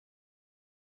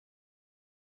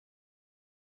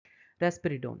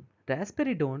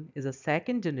रेस्पेरिडोन is a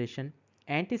second generation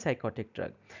antipsychotic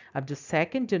drug. अब जो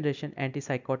second generation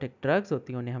antipsychotic drugs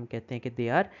होती हैं उन्हें हम कहते हैं कि they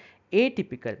are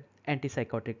atypical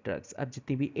antipsychotic drugs. अब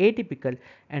जितनी भी एटिपिकल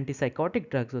एंटीसाइकोटिक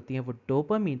ड्रग्स होती हैं वो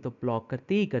डोपामीन तो ब्लॉक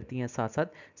करती ही करती हैं, साथ साथ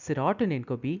सेरोटोनिन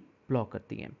को भी ब्लॉक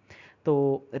करती हैं। तो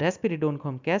रेस्पेरिडोन को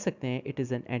हम कह सकते हैं it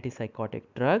is an antipsychotic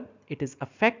drug. It is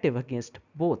affective against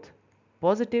both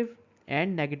positive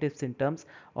and negative symptoms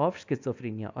of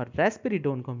schizophrenia. और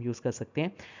रेस्पिरिडोन को हम यूज़ कर सकते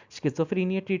हैं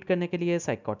स्किज़ोफ्रेनिया ट्रीट करने के लिए,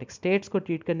 साइकोटिक स्टेट्स को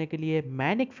ट्रीट करने के लिए,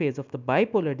 manic phase of the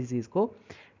bipolar disease को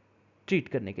ट्रीट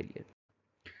करने के लिए।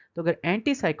 तो अगर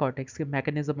एंटी साइकोटिक्स के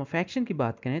मैकेनिज्म ऑफ एक्शन की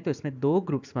बात करें तो इसमें दो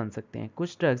ग्रुप्स बन सकते हैं।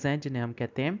 कुछ ड्रग्स हैं जिन्हें हम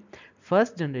कहते हैं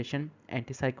फर्स्ट जनरेशन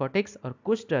एंटी साइकोटिक्स, और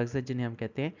कुछ ड्रग्स हैं जिन्हें हम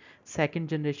कहते हैं सेकंड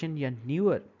जनरेशन या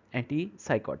न्यूअर एंटी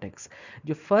साइकोटिक्स।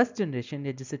 जो फर्स्ट जनरेशन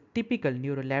या जिसे टिपिकल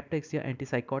न्यूरोलैप्टिक्स या एंटी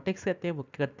साइकोटिक्स कहते हैं वो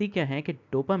करती क्या है कि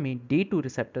डोपामीन D2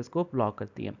 रिसेप्टर्स को ब्लॉक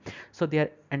करती है। सो they are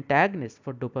antagonist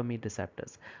for dopamine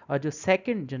receptors. और जो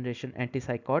सेकंड जनरेशन एंटी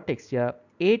साइकोटिक्स या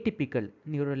एटिपिकल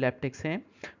न्यूरोलैप्टिक्स हैं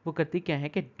वो करती क्या है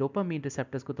कि डोपामीन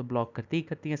रिसेप्टर्स को तो ब्लॉक करती ही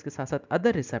करती हैं, इसके साथ साथ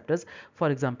other receptors,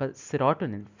 for example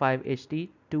serotonin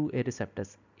 5-HT2A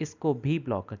receptors, इसको भी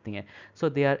ब्लॉक करती हैं। सो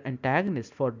they are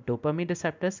antagonist for dopamine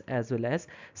receptors as well as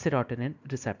serotonin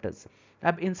receptors.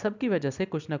 अब इन सब की वजह से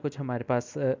कुछ ना कुछ हमारे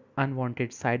पास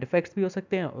अनवांटेड साइड इफ़ेक्ट्स भी हो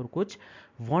सकते हैं और कुछ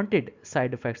वांटेड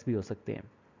साइड इफ़ेक्ट्स भी हो सकते हैं।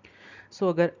 सो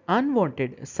अगर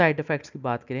अनवांटेड साइड इफ़ेक्ट्स की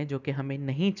बात करें जो कि हमें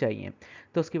नहीं चाहिए,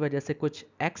 तो उसकी वजह से कुछ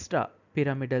एक्स्ट्रा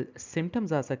पिरामिडल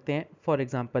सिम्टम्स आ सकते हैं। फॉर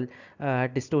एग्जांपल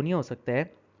डिस्टोनिया हो सकता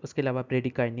है, उसके अलावा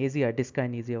ब्रेडिकाइनेजिया,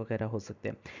 डिस्काइनेजिया वगैरह हो सकते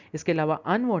हैं। इसके अलावा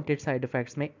अनवांटेड साइड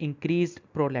इफ़ेक्ट्स में इंक्रीज्ड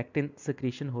प्रोलैक्टिन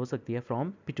सिक्रीशन हो सकती है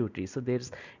from pituitary. So there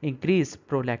is increased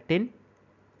prolactin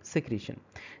secretion,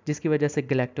 जिसकी वजह से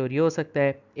गैलेक्टोरिया हो सकता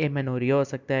है, एमेनोरिया हो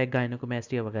सकता है,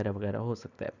 गायनोकोमेस्टिया वगैरह वगैरह हो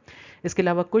सकता है। इसके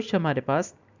अलावा कुछ हमारे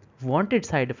पास वांटेड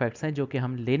साइड इफ़ेक्ट्स हैं जो कि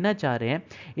हम लेना चाह रहे हैं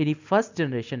इन्हीं फर्स्ट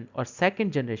जनरेशन और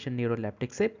सेकंड जनरेशन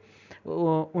न्यूरोलैप्टिक से।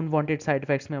 उन वांटेड साइड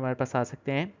इफ़ेक्ट्स में हमारे पास आ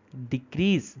सकते हैं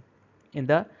decrease in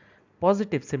the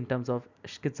positive symptoms of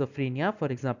schizophrenia, for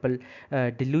example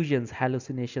delusions,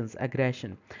 hallucinations,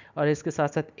 aggression। और इसके साथ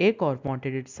साथ एक और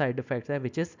wanted साइड इफेक्ट है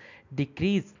which is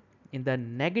decrease in the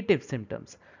negative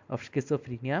symptoms of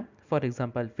schizophrenia, for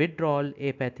example withdrawal,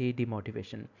 apathy,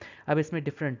 demotivation। अब इसमें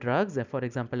डिफरेंट ड्रग्स है। फॉर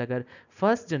एग्जांपल अगर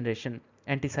फर्स्ट जनरेशन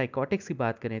एंटीसाइकोटिक्स की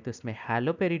बात करें तो इसमें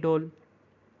हैलोपेरिडोल,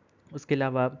 उसके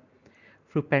अलावा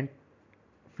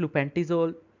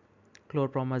फ्लूपेंटिजोल,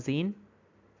 क्लोरप्रोमाजीन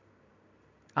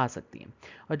आ सकती हैं।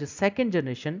 और जो सेकेंड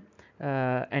जनरेशन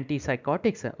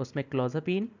एंटीसाइकोटिक्स है उसमें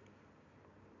क्लोजापीन,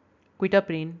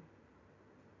 क्विटाप्रीन,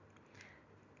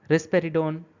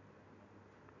 रिस्पेरिडोन,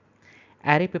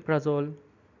 एरिपिप्राजोल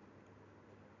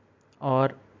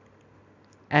और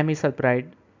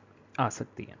एमिसल्प्राइड आ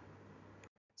सकती हैं।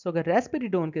 सो अगर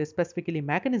रेस्पेरिडोन के स्पेसिफिकली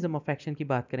मैकेनिज्म ऑफ एक्शन की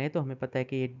बात करें तो हमें पता है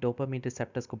कि ये डोपामीन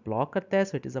रिसेप्टर्स को ब्लॉक करता है।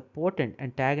 So it is a potent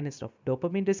antagonist of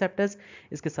dopamine receptors.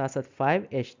 इसके साथ साथ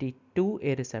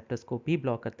 5-HT2A रिसेप्टर्स को भी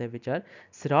ब्लॉक करता है विच आर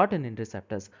सेरोटोनिन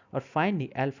रिसेप्टर्स। और फाइनली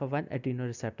अल्फा 1 एड्रीनो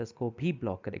रिसेप्टर्स को भी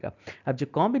ब्लॉक करेगा। अब जो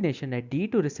कॉम्बिनेशन है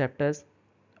D2 रिसेप्टर्स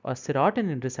और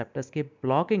सेरोटोनिन रिसेप्टर्स के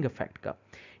ब्लॉकिंग इफेक्ट का,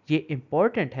 ये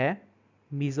इंपॉर्टेंट है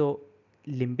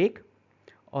मीजोलिम्बिक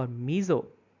और मीजो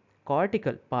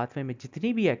कॉर्टिकल पाथवे में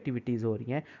जितनी भी एक्टिविटीज़ हो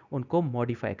रही हैं उनको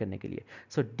मॉडिफाई करने के लिए।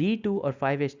 सो D2 और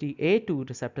 5-HTA2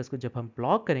 रिसेप्टर्स को जब हम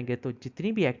ब्लॉक करेंगे तो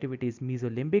जितनी भी एक्टिविटीज़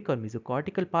मीजोलिम्बिक और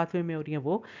मीजोकॉर्टिकल पाथवे में हो रही हैं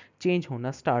वो चेंज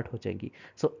होना स्टार्ट हो जाएंगी।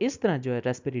 सो इस तरह जो है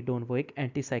रेस्पेरिडोन वो एक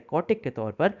एंटीसाइकोटिक के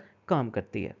तौर पर काम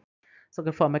करती है। सो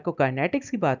अगर फार्माकोकाइनेटिक्स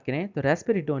की बात करें तो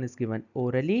रेस्पेरिडोन is given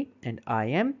orally and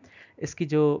IM। इसकी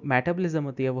जो मेटाबॉलिज्म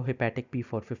होती है वो हेपेटिक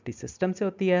P450 सिस्टम से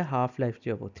होती है। हाफ लाइफ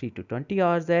जो है वो 3 to 20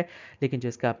 आवर्स है, लेकिन जो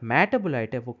इसका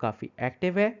मेटाबोलाइट है वो काफ़ी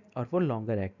एक्टिव है और वो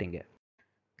लॉन्गर एक्टिंग है।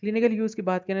 क्लिनिकल यूज़ की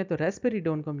बात करें तो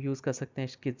रेस्पेरिडोन को हम यूज़ कर सकते हैं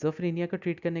स्किज़ोफ्रेनिया को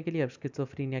ट्रीट करने के लिए। अब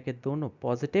स्किज़ोफ्रेनिया के दोनों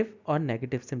पॉजिटिव और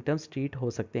नेगेटिव सिम्टम्स ट्रीट हो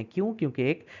सकते हैं। क्यों? क्योंकि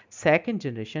एक सेकंड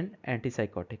जनरेशन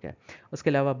एंटीसाइकोटिक है। उसके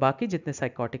अलावा बाकी जितने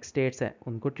साइकोटिक स्टेट्स हैं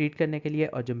उनको ट्रीट करने के लिए,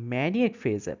 और जो मैनियक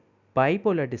फेज़ है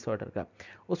बाइपोलर डिसऑर्डर का,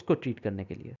 उसको ट्रीट करने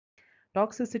के लिए।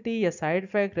 टॉक्सिसिटी या साइड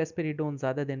इफेक्ट रेस्पेरिडोन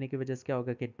ज़्यादा देने की वजह से क्या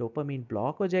होगा कि डोपामीन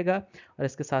ब्लॉक हो जाएगा और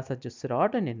इसके साथ साथ जो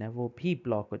सेरोटोनिन है वो भी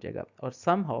ब्लॉक हो जाएगा, और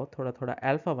समहाउ थोड़ा थोड़ा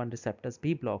अल्फा 1 रिसेप्टर्स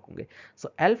भी ब्लॉक होंगे।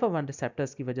 सो अल्फा 1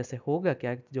 रिसेप्टर्स की वजह से होगा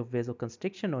क्या, जो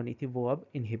वेजोकंस्ट्रिक्शन होनी थी वो अब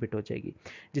इनहिबिट हो जाएगी,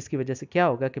 जिसकी वजह से क्या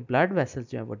होगा कि ब्लड वेसल्स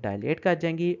जो है वो डायलेट कर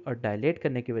जाएंगी और डायलेट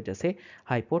करने की वजह से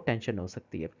हाइपोटेंशन हो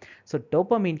सकती है। सो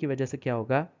डोपामीन की वजह से क्या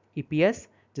होगा, EPS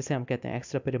जिसे हम कहते हैं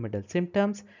extra pyramidal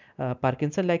symptoms,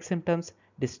 Parkinson like symptoms,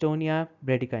 dystonia,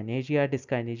 ब्रेडिकाइनेजिया,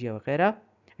 डिस्काइनेजिया वगैरह,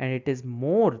 and it is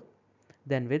more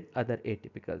than with other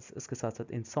एटिपिकल्स। इसके साथ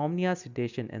साथ insomnia,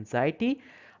 sedation, anxiety,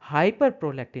 hyper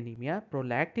prolactinaemia,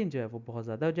 prolactin जो है वो बहुत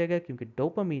ज़्यादा हो जाएगा क्योंकि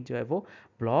डोपामीन जो है वो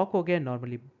ब्लॉक हो गया।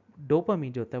 नॉर्मली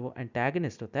डोपामीन जो होता है वो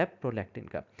एंटागनिस्ट होता है प्रोलैक्टिन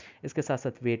का। इसके साथ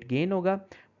साथ वेट गेन होगा।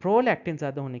 प्रोलैक्टिन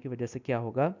ज़्यादा होने की वजह से क्या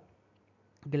होगा,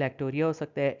 गैलेक्टोरिया हो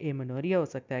सकता है, एमोनोरिया हो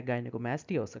सकता है,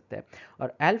 गायनेकोमैस्टिया हो सकता है,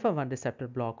 और अल्फा 1 रिसेप्टर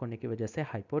ब्लॉक होने की वजह से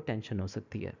हाइपोटेंशन हो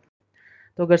सकती है।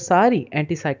 तो अगर सारी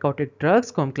एंटीसाइकोटिक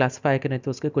ड्रग्स को हम क्लासिफाई करें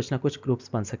तो उसके कुछ ना कुछ ग्रुप्स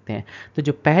बन सकते हैं। तो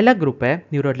जो पहला ग्रुप है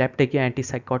न्यूरोलेप्टिक या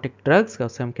एंटीसाइकोटिक ड्रग्स का,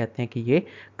 उसे हम कहते हैं कि ये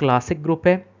क्लासिक ग्रुप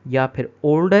है, या फिर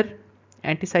ओल्डर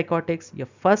एंटीसाइकोटिक्स, या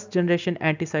फर्स्ट जनरेशन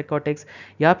एंटीसाइकोटिक्स,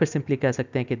 या फिर सिंपली कह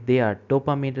सकते हैं कि they are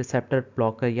dopamine receptor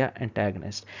blocker या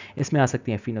एंटागनिस्ट। इसमें आ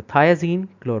सकती हैं फिनोथायाजीन,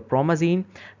 क्लोरप्रोमाजीन,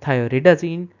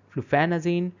 थायोरिडाजीन,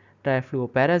 फ्लूफेनाजीन,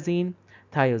 ट्राइफ्लूओपेराजीन,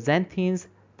 थायोजेंथीन्स,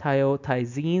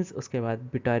 थायोथाइजीन्स, उसके बाद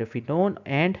ब्यूटाइरोफिनोन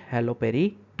एंड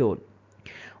हेलोपेरिडोल।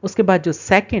 उसके बाद जो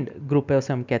सेकंड ग्रुप है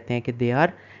उसे हम कहते हैं कि दे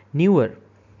आर न्यूअर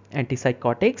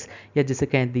एंटीसाइकोटिक्स, या जिसे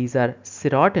कहें these are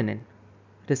serotonin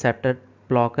receptor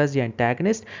blockers या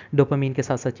एंटागनिस्ट। डोपामीन के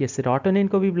साथ साथ ये सेरोटोनिन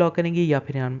को भी ब्लॉक करेंगी, या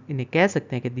फिर हम इन्हें कह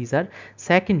सकते हैं कि these are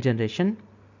second generation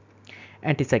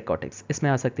antipsychotics. इसमें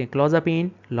आ सकते हैं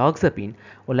क्लोजापिन, लॉक्सापिन,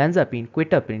 ओलेंजापिन,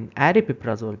 क्विटापिन,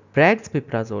 एरिपिप्राजोल,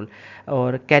 ब्रैक्सपिप्राजोल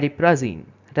और कैरिप्राजीन,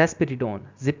 रेस्पिरिडोन,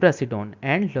 जिप्रासिडोन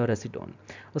एंड लोरासिडोन।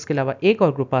 उसके अलावा एक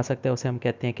और ग्रुप आ सकता है, उसे हम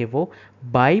कहते हैं कि वो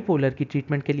बाईपोलर की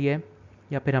ट्रीटमेंट के लिए है,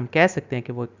 या फिर हम कह सकते हैं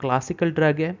कि वो एक क्लासिकल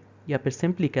ड्रग है, या फिर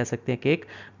सिंपली कह सकते हैं कि एक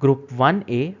ग्रुप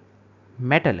 1A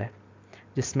मेटल है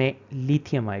जिसमें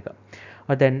लिथियम आएगा।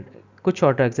 और देन कुछ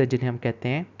और ड्रग्स है जिन्हें हम कहते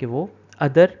हैं कि वो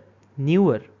अदर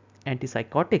न्यूअर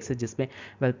एंटीसाइकोटिक्स है, जिसमें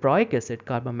वेलप्रोइक एसिड,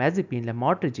 कार्बामेज़ेपिन,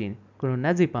 लेमोट्रिजीन,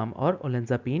 क्लोनाजिपाम और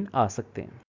ओलेंजापिन आ सकते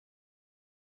हैं।